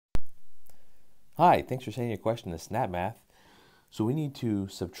Hi, thanks for sending your question to Snapmath. So we need to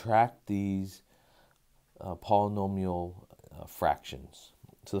subtract these polynomial fractions.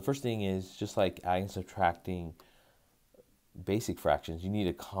 So the first thing is, just like adding and subtracting basic fractions, you need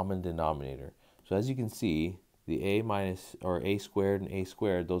a common denominator. So as you can see, the a minus or a squared and a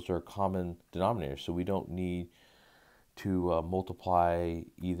squared, those are common denominators. So we don't need to multiply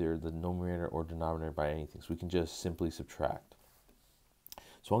either the numerator or denominator by anything. So we can just simply subtract.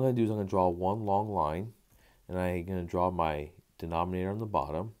 So what I'm going to do is I'm going to draw one long line, and I'm going to draw my denominator on the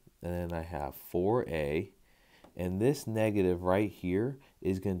bottom, and then I have 4a, and this negative right here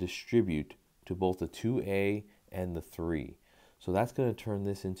is going to distribute to both the 2a and the 3. So that's going to turn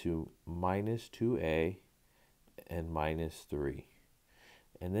this into minus 2a and minus 3.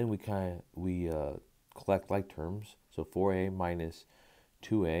 And then we collect like terms. So 4a minus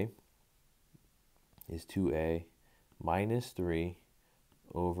 2a is 2a minus 3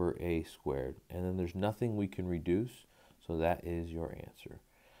 over a squared. And then there's nothing we can reduce, so that is your answer.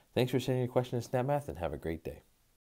 Thanks for sending your question to Snapmath, and have a great day.